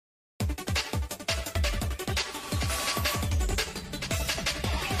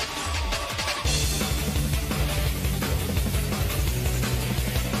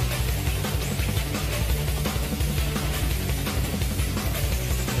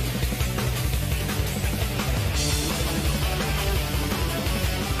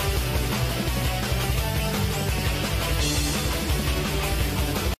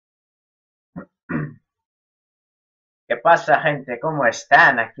pasa, gente? ¿Cómo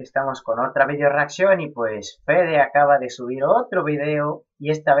están? Aquí estamos con otra video reacción y pues Fede acaba de subir otro video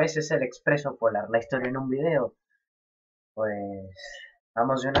y esta vez es el Expreso Polar, la historia en un video. Pues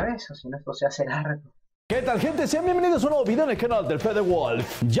vamos de una vez, o si no esto se hace largo. ¿Qué tal, gente? Sean bienvenidos a un nuevo video en el canal del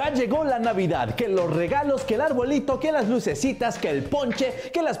Fedewolf. Ya llegó la Navidad, que los regalos, que el arbolito, que las lucecitas, que el ponche,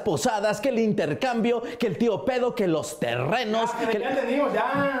 que las posadas, que el intercambio, que el tío pedo, que los terrenos, Ya te digo,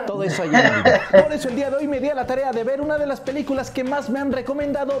 ya. todo eso allá en Navidad. Por eso el día de hoy me di a la tarea de ver una de las películas que más me han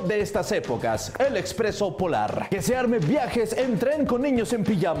recomendado de estas épocas, El Expreso Polar. Que se arme viajes en tren con niños en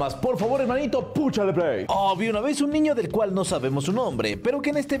pijamas. Por favor, hermanito, púchale play. Vi una vez un niño del cual no sabemos su nombre, pero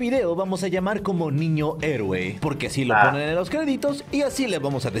que en este video vamos a llamar como Niño Héroe, porque así lo ponen en los créditos y así le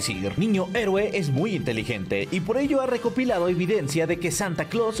vamos a decir. Niño Héroe es muy inteligente y por ello ha recopilado evidencia de que Santa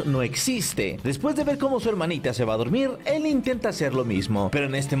Claus no existe. Después de ver cómo su hermanita se va a dormir, él intenta hacer lo mismo, pero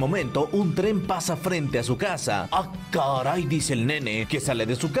en este momento un tren pasa frente a su casa. ¡Ah, caray!, dice el nene, que sale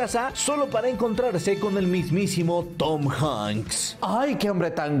de su casa solo para encontrarse con el mismísimo Tom Hanks. ¡Ay, qué hombre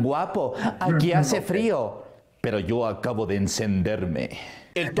tan guapo! Aquí hace frío, pero yo acabo de encenderme.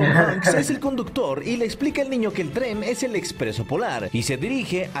 El Tom Hanks es el conductor y le explica al niño que el tren es el Expreso Polar y se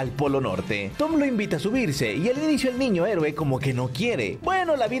dirige al Polo Norte. Tom lo invita a subirse y al inicio el niño héroe como que no quiere.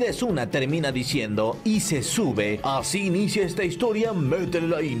 Bueno, la vida es una, termina diciendo, y se sube. Así inicia esta historia, métele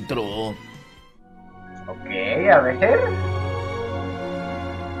la intro. Ok, a ver.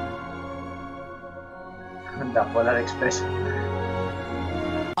 Anda, Polar Express.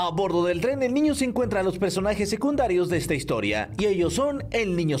 A bordo del tren, el niño se encuentra a los personajes secundarios de esta historia, y ellos son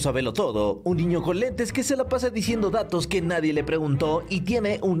el niño Sabelotodo, un niño con lentes que se la pasa diciendo datos que nadie le preguntó y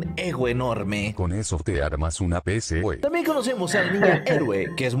tiene un ego enorme. Con eso te armas una PC, güey. También conocemos al niño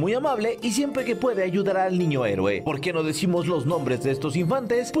héroe, que es muy amable y siempre que puede ayudará al niño héroe. ¿Por qué no decimos los nombres de estos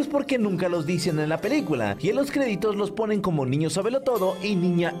infantes? Pues porque nunca los dicen en la película, y en los créditos los ponen como niño Sabelotodo y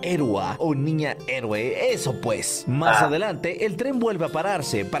niña héroa, o niña héroe, eso pues. Más adelante, el tren vuelve a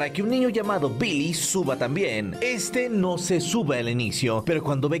pararse para que un niño llamado Billy suba también. Este no se sube al inicio, pero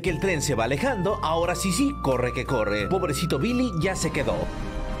cuando ve que el tren se va alejando, ahora sí, corre que corre. Pobrecito Billy ya se quedó.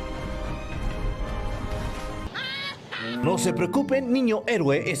 No se preocupen, niño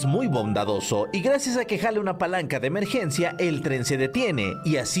héroe es muy bondadoso y gracias a que jale una palanca de emergencia, el tren se detiene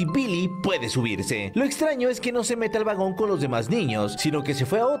y así Billy puede subirse. Lo extraño es que no se mete al vagón con los demás niños, sino que se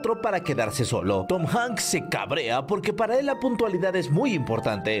fue a otro para quedarse solo. Tom Hanks se cabrea porque para él la puntualidad es muy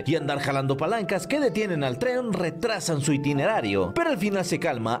importante y andar jalando palancas que detienen al tren retrasan su itinerario. Pero al final se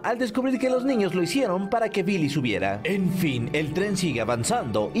calma al descubrir que los niños lo hicieron para que Billy subiera. En fin, el tren sigue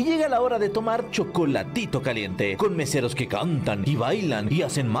avanzando y llega la hora de tomar chocolatito caliente, con meseros que cantan y bailan y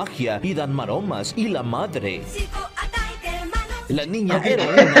hacen magia y dan maromas y la madre. La niña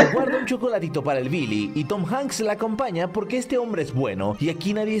heroína guarda un chocolatito para el Billy y Tom Hanks la acompaña porque este hombre es bueno y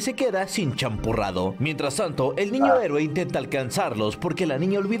aquí nadie se queda sin champurrado. Mientras tanto, el niño héroe intenta alcanzarlos porque la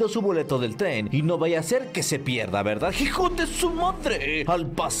niña olvidó su boleto del tren y no vaya a ser que se pierda, ¿verdad? ¡Hijo de su madre! Al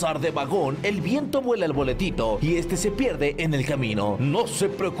pasar de vagón, el viento vuela el boletito y este se pierde en el camino. No se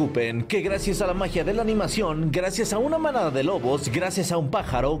preocupen, que gracias a la magia de la animación, gracias a una manada de lobos, gracias a un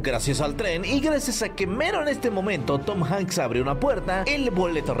pájaro, gracias al tren y gracias a que mero en este momento Tom Hanks abre una puerta, el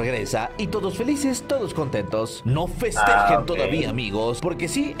boleto regresa y todos felices, todos contentos. No festejen todavía, amigos, porque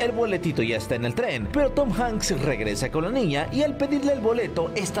sí, el boletito ya está en el tren, pero Tom Hanks regresa con la niña y al pedirle el boleto,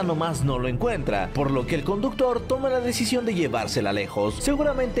 esta nomás no lo encuentra, por lo que el conductor toma la decisión de llevársela lejos.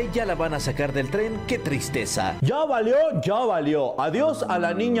 Seguramente ya la van a sacar del tren, qué tristeza. Ya valió. Adiós a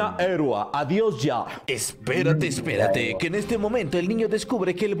la niña héroe, adiós ya. Espérate, que en este momento el niño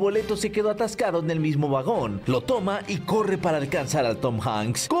descubre que el boleto se quedó atascado en el mismo vagón. Lo toma y corre para alcanzar al Tom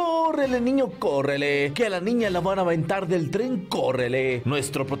Hanks. ¡Córrele, niño, córrele! Que a la niña la van a aventar del tren, ¡córrele!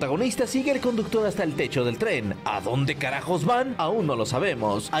 Nuestro protagonista sigue al conductor hasta el techo del tren. ¿A dónde carajos van? Aún no lo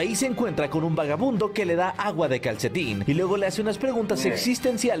sabemos. Ahí se encuentra con un vagabundo que le da agua de calcetín y luego le hace unas preguntas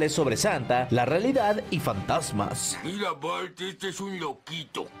existenciales sobre Santa, la realidad y fantasmas. Mira, Bart, este es un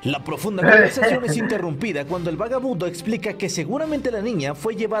loquito. La profunda conversación es interrumpida cuando el vagabundo explica que seguramente la niña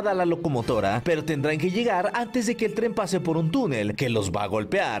fue llevada a la locomotora, pero tendrán que llegar antes de que el tren pase por un túnel que los va a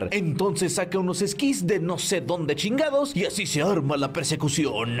golpear. Entonces saca unos esquís de no sé dónde chingados y así se arma la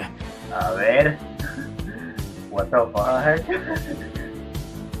persecución. A ver. What the fuck.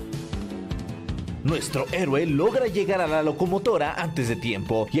 Nuestro héroe logra llegar a la locomotora antes de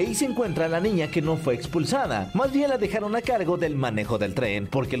tiempo y ahí se encuentra la niña que no fue expulsada. Más bien la dejaron a cargo del manejo del tren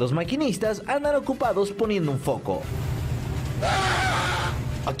porque los maquinistas andan ocupados poniendo un foco.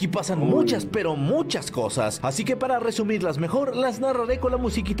 Aquí pasan muchas, pero muchas cosas, así que para resumirlas mejor, las narraré con la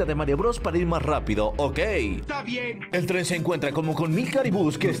musiquita de Mario Bros para ir más rápido, ¿ok? Está bien. El tren se encuentra como con 1000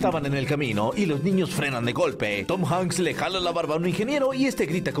 caribús que estaban en el camino y los niños frenan de golpe. Tom Hanks le jala la barba a un ingeniero y este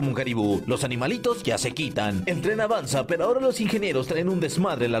grita como un caribú. Los animalitos ya se quitan. El tren avanza, pero ahora los ingenieros traen un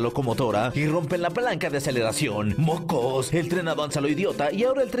desmadre en la locomotora y rompen la palanca de aceleración. ¡Mocos! El tren avanza a lo idiota y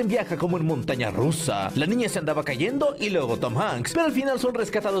ahora el tren viaja como en montaña rusa. La niña se andaba cayendo y luego Tom Hanks, pero al final son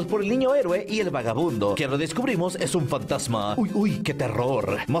rescatados por el niño héroe y el vagabundo, que lo descubrimos es un fantasma. Uy, uy, qué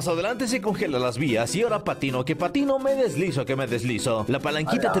terror. Más adelante se congelan las vías y ahora patino que patino, me deslizo que me deslizo. La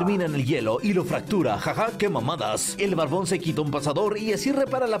palanquita termina en el hielo y lo fractura. Jaja, qué mamadas. El barbón se quita un pasador y así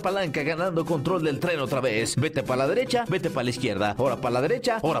repara la palanca, ganando control del tren otra vez. Vete para la derecha, vete para la izquierda. Ahora para la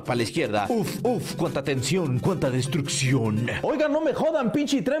derecha, ahora para la izquierda. Uf, uf, cuánta tensión, cuánta destrucción. Oigan, no me jodan,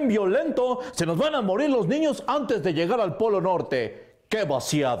 pinche tren violento. Se nos van a morir los niños antes de llegar al Polo Norte. ¡Qué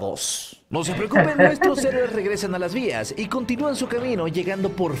vaciados! No se preocupen, nuestros héroes regresan a las vías y continúan su camino llegando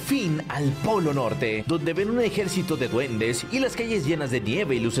por fin al Polo Norte, donde ven un ejército de duendes y las calles llenas de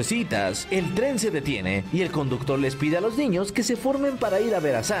nieve y lucecitas. El tren se detiene y el conductor les pide a los niños que se formen para ir a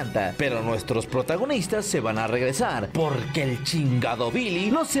ver a Santa, pero nuestros protagonistas se van a regresar porque el chingado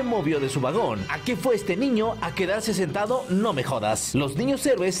Billy no se movió de su vagón. ¿A qué fue este niño? ¿A quedarse sentado? No me jodas. Los niños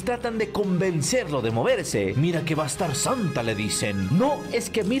héroes tratan de convencerlo de moverse. Mira que va a estar Santa, le dicen. No, es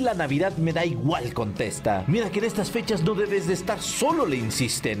que a mí la Navidad me da igual, contesta. Mira que en estas fechas no debes de estar solo, le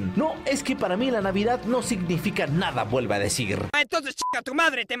insisten. No, es que para mí la Navidad no significa nada, vuelve a decir. Entonces, chica, tu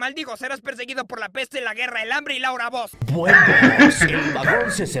madre, te maldigo, serás perseguido por la peste, la guerra, el hambre y Laura Voz. Bueno, el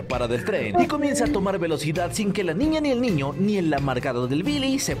vagón se separa del tren y comienza a tomar velocidad sin que la niña ni el niño ni el amargado del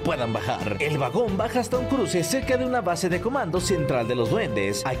Billy se puedan bajar. El vagón baja hasta un cruce cerca de una base de comando central de los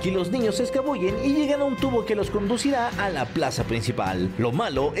duendes. Aquí los niños se escabullen y llegan a un tubo que los conducirá a la plaza principal. Lo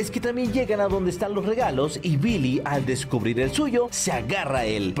malo es que también llegan a donde están los regalos y Billy, al descubrir el suyo, se agarra a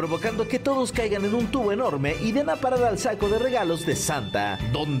él, provocando que todos caigan en un tubo enorme y den a parar al saco de regalos de Santa,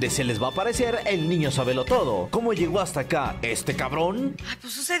 donde se les va a aparecer el niño sabelo todo. ¿Cómo llegó hasta acá este cabrón? Ay,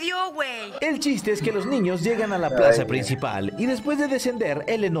 pues sucedió, güey. El chiste es que los niños llegan a la plaza principal y después de descender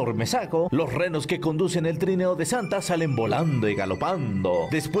el enorme saco, los renos que conducen el trineo de Santa salen volando y galopando.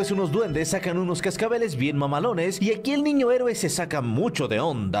 Después unos duendes sacan unos cascabeles bien mamalones y aquí el niño héroe se saca mucho de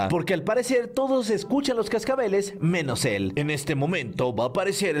onda, porque al parecer todos escuchan los cascabeles menos él. En este momento va a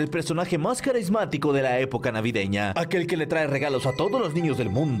aparecer el personaje más carismático de la época navideña, aquel que le trae regalos a todos los niños del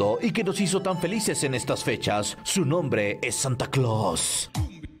mundo y que nos hizo tan felices en estas fechas. Su nombre es Santa Claus.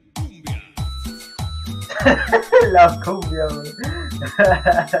 La cumbia, güey.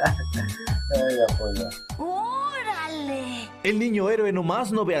 Ay, la polla. ¡Órale! El niño héroe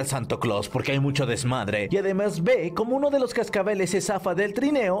nomás no ve al Santa Claus porque hay mucho desmadre y además ve como uno de los cascabeles se zafa del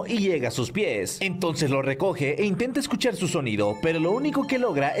trineo y llega a sus pies. Entonces lo recoge e intenta escuchar su sonido, pero lo único que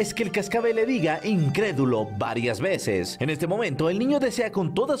logra es que el cascabel le diga incrédulo varias veces. En este momento el niño desea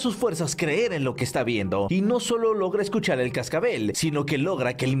con todas sus fuerzas creer en lo que está viendo y no solo logra escuchar el cascabel, sino que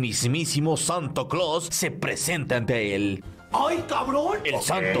logra que el mismísimo Santa Claus se presente ante él. ¡Ay, cabrón! El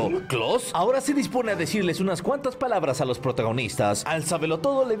Santo Claus ahora se dispone a decirles unas cuantas palabras a los protagonistas. Al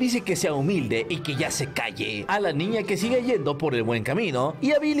sabelotodo le dice que sea humilde y que ya se calle. A la niña que sigue yendo por el buen camino.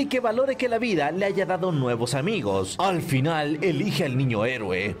 Y a Billy que valore que la vida le haya dado nuevos amigos. Al final, elige al niño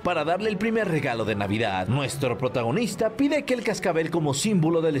héroe para darle el primer regalo de Navidad. Nuestro protagonista pide que el cascabel como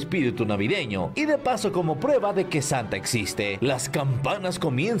símbolo del espíritu navideño. Y de paso como prueba de que Santa existe. Las campanas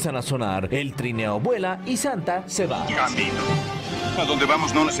comienzan a sonar. El trineo vuela y Santa se va. Camino. A donde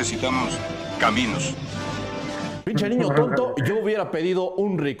vamos no necesitamos caminos. Pinche niño tonto, yo hubiera pedido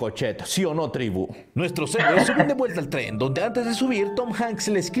un ricochet, ¿sí o no, tribu? Nuestros héroes suben de vuelta al tren, donde antes de subir, Tom Hanks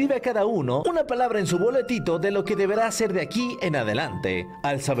le escribe a cada uno una palabra en su boletito de lo que deberá hacer de aquí en adelante.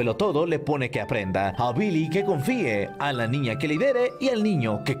 Al sabelotodo le pone que aprenda, a Billy que confíe, a la niña que lidere y al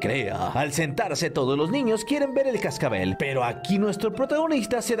niño que crea. Al sentarse, todos los niños quieren ver el cascabel, pero aquí nuestro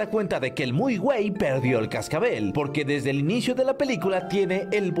protagonista se da cuenta de que el muy güey perdió el cascabel, porque desde el inicio de la película tiene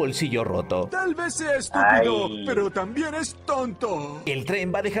el bolsillo roto. Tal vez sea estúpido, Ay. pero también es tonto. El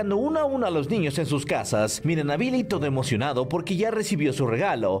tren va dejando uno a uno a los niños en sus casas. Miren a Billy todo emocionado porque ya recibió su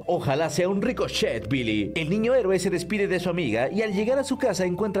regalo. Ojalá sea un ricochet, Billy. El niño héroe se despide de su amiga y al llegar a su casa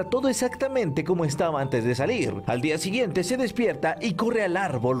encuentra todo exactamente como estaba antes de salir. Al día siguiente se despierta y corre al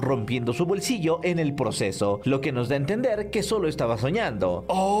árbol rompiendo su bolsillo en el proceso, lo que nos da a entender que solo estaba soñando.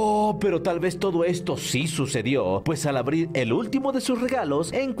 Oh, pero tal vez todo esto sí sucedió, pues al abrir el último de sus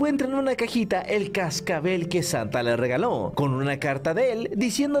regalos encuentra en una cajita el cascabel que Santa Santa le regaló, con una carta de él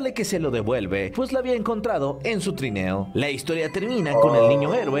diciéndole que se lo devuelve, pues la había encontrado en su trineo. La historia termina con el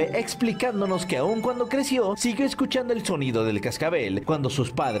niño héroe explicándonos que aun cuando creció, siguió escuchando el sonido del cascabel, cuando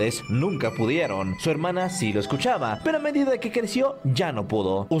sus padres nunca pudieron. Su hermana sí lo escuchaba, pero a medida que creció, ya no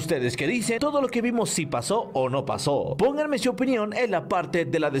pudo. ¿Ustedes qué dicen? ¿Todo lo que vimos sí pasó o no pasó? Pónganme su opinión en la parte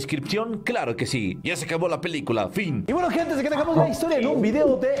de la descripción, claro que sí. Ya se acabó la película, fin. Y bueno, gente, se que dejamos la historia en un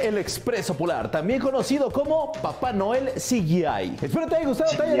video de El Expreso Polar, también conocido como Papá Noel CGI. Espero te haya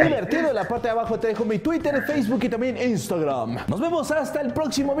gustado, te haya divertido. En la parte de abajo te dejo mi Twitter, Facebook y también Instagram. Nos vemos hasta el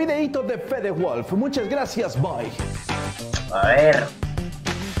próximo videito de Fedewolf. Muchas gracias, bye. A ver,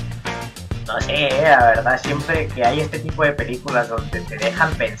 no sé, la verdad, siempre que hay este tipo de películas donde te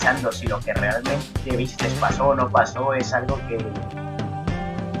dejan pensando si lo que realmente viste pasó o no pasó, es algo que...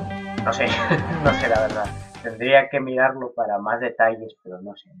 no sé, no sé la verdad. Tendría que mirarlo para más detalles, pero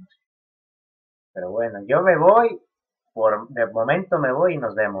no sé. Pero bueno, yo me voy, de momento me voy y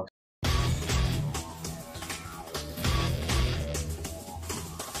nos vemos.